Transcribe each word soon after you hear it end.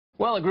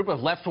Well, a group of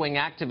left-wing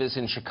activists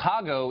in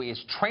Chicago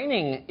is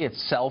training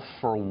itself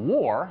for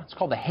war. It's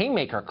called the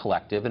Haymaker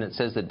Collective, and it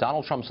says that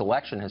Donald Trump's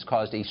election has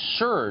caused a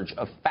surge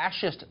of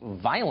fascist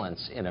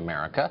violence in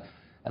America,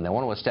 and they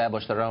want to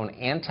establish their own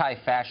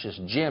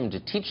anti-fascist gym to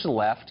teach the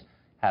left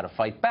how to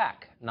fight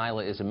back.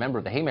 Nyla is a member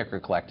of the Haymaker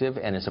Collective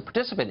and is a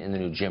participant in the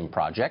new gym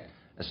project.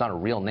 It's not a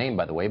real name,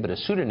 by the way, but a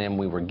pseudonym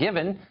we were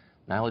given.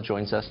 Nyla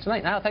joins us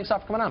tonight. Nyla, thanks a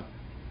lot for coming on.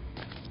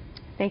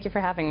 Thank you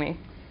for having me.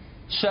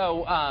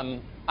 So,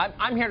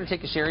 I'm here to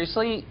take you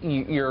seriously.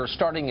 You're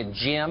starting a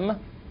gym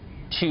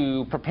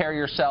to prepare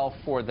yourself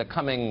for the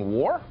coming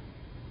war,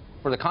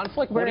 for the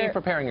conflict. What are you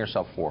preparing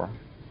yourself for?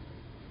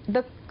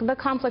 The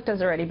conflict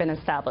has already been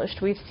established.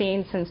 We've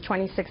seen since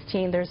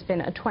 2016 there's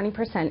been a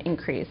 20%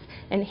 increase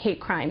in hate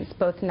crimes,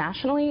 both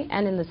nationally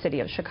and in the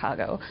city of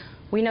Chicago.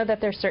 We know that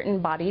there's certain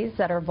bodies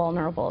that are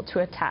vulnerable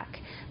to attack,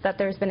 that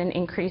there's been an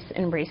increase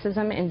in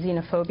racism and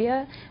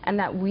xenophobia, and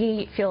that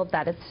we feel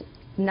that it's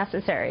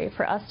necessary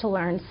for us to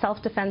learn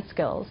self-defense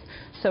skills.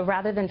 So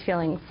rather than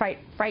feeling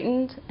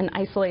frightened and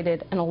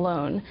isolated and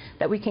alone,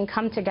 that we can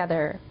come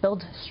together,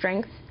 build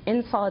strength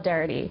in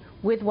solidarity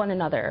with one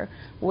another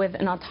with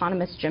an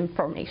autonomous gym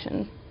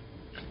formation.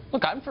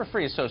 Look, I'm for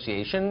free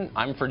association.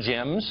 I'm for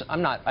gyms.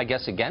 I'm not, I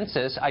guess, against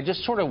this. I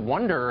just sort of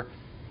wonder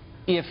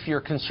if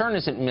your concern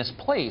isn't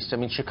misplaced. I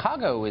mean,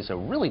 Chicago is a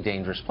really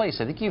dangerous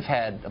place. I think you've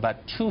had about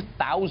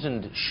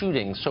 2,000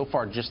 shootings so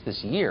far just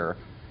this year.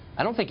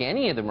 I don't think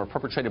any of them are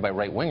perpetrated by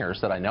right-wingers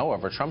that I know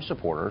of or Trump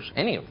supporters,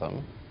 any of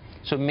them.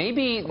 So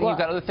maybe you've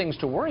got other things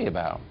to worry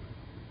about.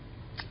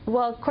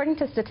 Well, according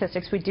to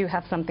statistics, we do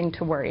have something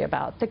to worry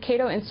about. The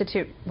Cato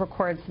Institute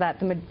records that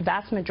the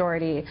vast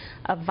majority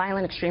of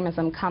violent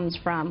extremism comes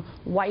from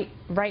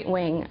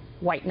right-wing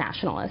white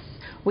nationalists.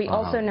 We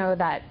also know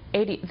that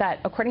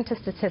according to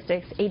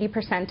statistics,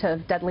 80%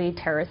 of deadly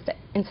terrorist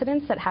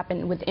incidents that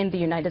happen within the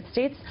United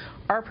States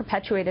are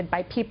perpetuated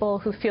by people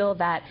who feel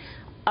that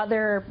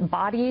other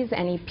bodies,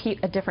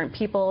 different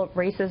people,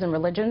 races, and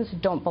religions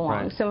don't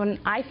belong. Right. So when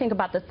I think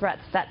about the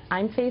threats that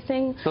I'm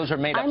facing, those are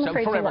made up. So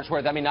for whatever it's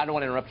worth, I mean, I don't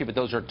want to interrupt you, but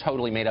those are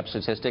totally made up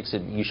statistics,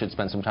 and you should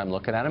spend some time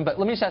looking at them. But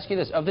let me just ask you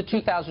this: of the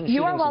 2,000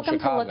 shootings in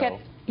Chicago,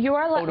 you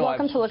are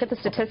welcome to look at the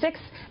statistics.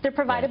 They're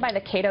provided by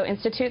the Cato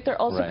Institute.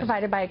 They're also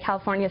provided by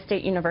California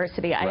State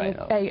University.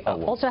 I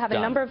also have a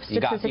number of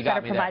statistics that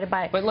are provided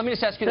by but let me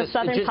just ask you the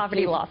Southern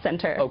Poverty Law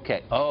Center.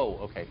 Okay. Oh,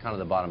 okay. Kind of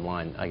the bottom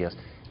line, I guess.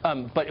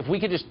 But if we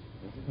could just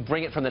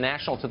bring it from the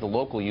national to the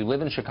local. You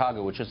live in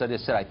Chicago, which, as I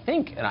just said, I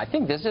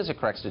think this is a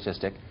correct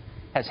statistic,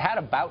 has had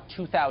about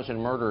 2,000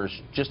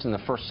 murders just in the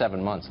first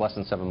 7 months, less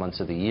than 7 months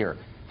of the year.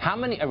 How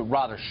many,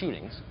 rather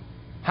shootings,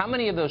 how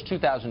many of those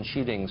 2,000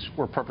 shootings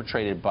were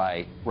perpetrated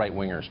by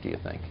right-wingers, do you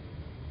think?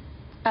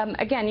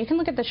 Again, you can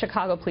look at the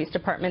Chicago Police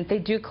Department. They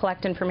do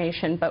collect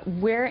information, but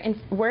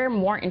we're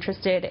more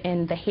interested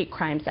in the hate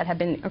crimes that have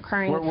been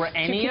occurring to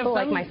people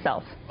like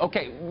myself.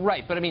 Okay,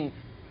 right, but I mean,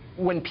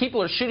 when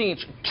people are shooting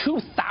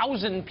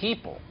 2,000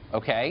 people,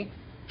 okay,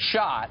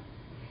 shot,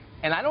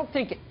 and I don't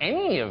think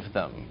any of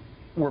them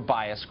were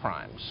bias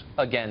crimes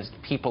against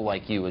people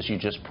like you, as you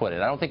just put it.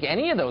 I don't think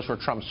any of those were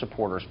Trump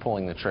supporters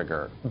pulling the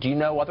trigger. Do you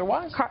know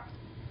otherwise?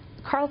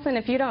 Carlson,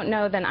 if you don't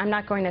know, then I'm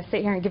not going to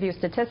sit here and give you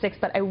statistics,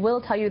 but I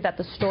will tell you that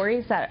the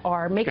stories that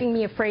are making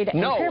me afraid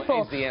and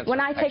fearful when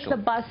I take the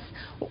bus,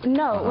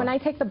 when I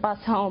take the bus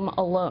home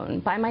alone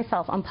by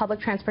myself on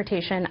public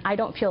transportation, I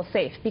don't feel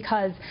safe,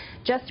 because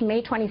just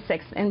May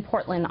 26th in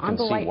Portland on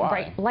the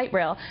light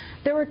rail,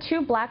 there were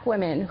 2 black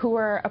women who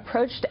were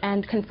approached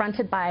and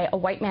confronted by a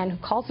white man who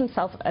calls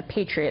himself a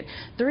patriot.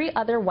 3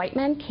 other white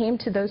men came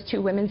to those 2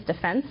 women's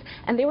defense,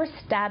 and they were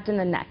stabbed in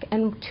the neck,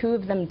 and 2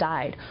 of them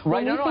died.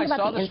 Right, I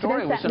saw the story.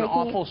 It was an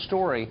awful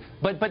story.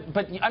 But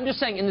I'm just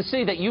saying, in the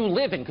city that you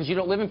live in, because you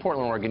don't live in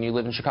Portland, Oregon, you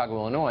live in Chicago,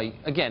 Illinois,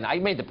 again, I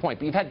made the point,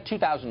 but you've had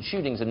 2,000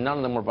 shootings, and none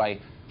of them were by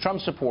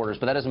Trump supporters,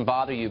 but that doesn't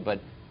bother you.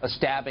 But a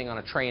stabbing on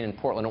a train in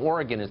Portland,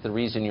 Oregon is the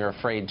reason you're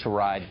afraid to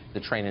ride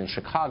the train in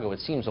Chicago. It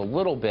seems a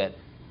little bit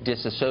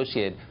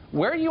disassociated.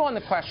 Where are you on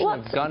the question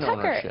of gun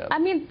ownership? I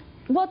mean,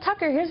 well,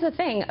 Tucker, here's the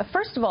thing.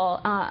 First of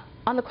all,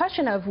 on the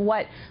question of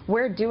what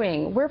we're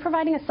doing, we're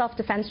providing a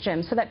self-defense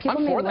gym so that people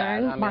may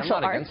learn martial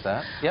arts.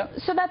 Yep.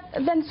 So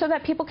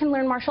that people can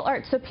learn martial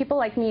arts, so people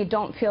like me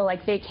don't feel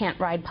like they can't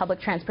ride public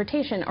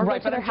transportation or go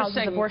to their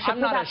houses of worship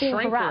without being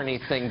harassed. I'm not a shrink or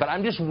anything, but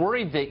I'm just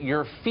worried that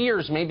your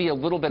fears may be a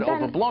little bit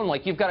overblown.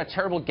 Like, you've got a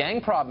terrible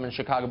gang problem in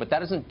Chicago, but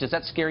does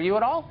that scare you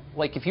at all?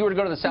 Like, if you were to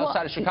go to the south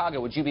side of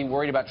Chicago, would you be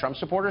worried about Trump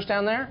supporters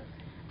down there?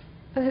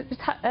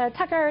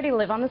 Tucker, I already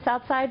live on the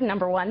south side,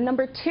 number one.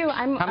 Number two,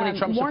 How many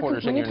Trump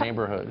supporters in your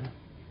neighborhood?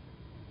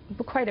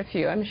 Quite a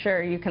few. I'm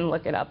sure you can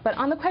look it up. But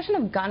on the question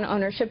of gun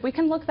ownership, we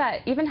can look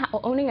that even how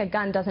owning a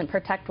gun doesn't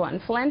protect one.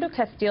 Philando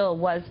Castile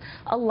was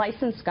a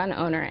licensed gun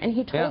owner, and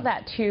he told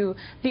that to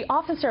the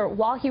officer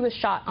while he was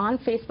shot on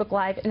Facebook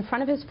Live in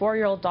front of his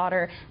 4-year-old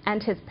daughter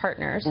and his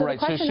partner. So the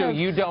question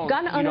of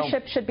gun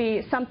ownership should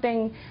be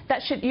something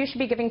that you should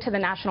be giving to the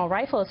National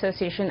Rifle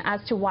Association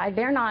as to why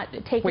they're not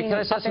taking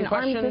up in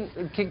arms.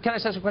 Can I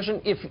ask a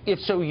question? If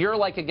so, you're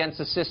like against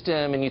the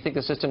system and you think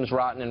the system is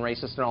rotten and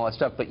racist and all that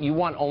stuff, but you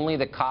want only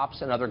the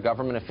cops and other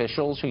government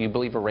officials who you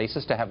believe are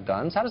racist to have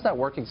guns? How does that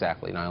work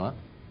exactly, Nyla?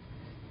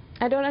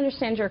 I don't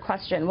understand your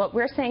question. What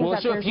we're saying is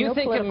that there's no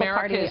political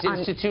party. Well, so if you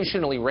think America is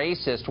institutionally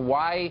racist,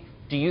 why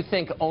do you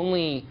think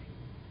only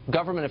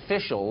government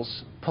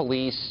officials,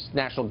 police,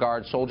 National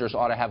Guard, soldiers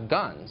ought to have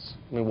guns?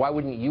 I mean, why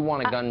wouldn't you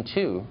want a gun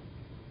too?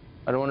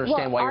 I don't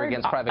understand why you're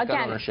against private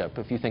gun ownership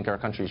if you think our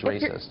country's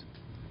racist.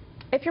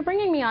 If you're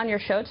bringing me on your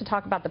show to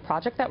talk about the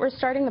project that we're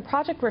starting, the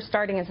project we're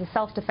starting is a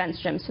self-defense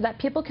gym so that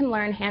people can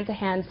learn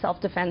hand-to-hand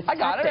self-defense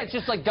tactics. I got it. It's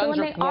just like guns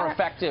are more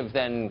effective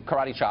than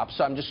karate chops,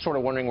 so I'm just sort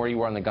of wondering where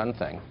you are on the gun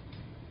thing.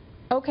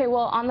 Okay,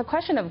 well, on the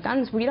question of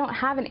guns, we don't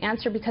have an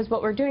answer because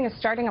what we're doing is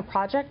starting a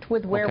project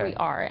with where we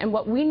are. And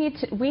what we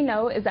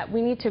know is that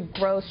we need to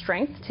grow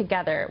strength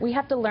together. We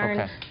have to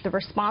learn the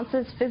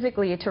responses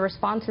physically to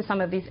respond to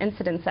some of these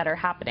incidents that are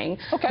happening.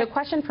 The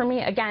question for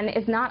me, again,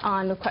 is not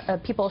on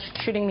people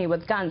shooting me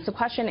with guns. The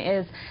question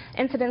is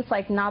incidents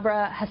like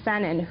Nabra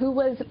Hassanin, who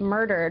was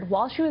murdered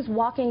while she was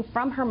walking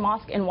from her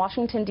mosque in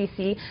Washington,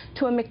 D.C.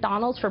 to a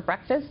McDonald's for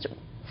breakfast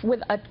with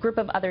a group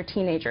of other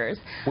teenagers.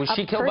 Was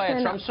she killed by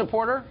a Trump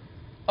supporter?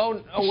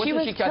 Oh,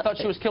 wasn't she? I thought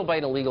she was killed by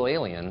an illegal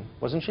alien,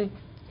 wasn't she?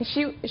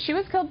 She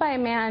was killed by a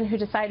man who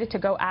decided to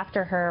go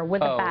after her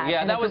with a bat.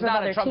 Yeah, that was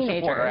not a Trump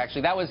teenagers. supporter,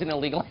 actually. That was an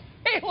illegal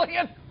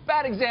alien.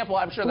 Bad example.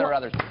 I'm sure there are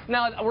others.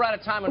 Now, we're out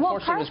of time,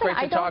 unfortunately. It was great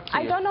to talk to you.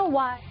 I don't know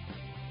why.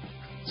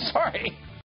 Sorry.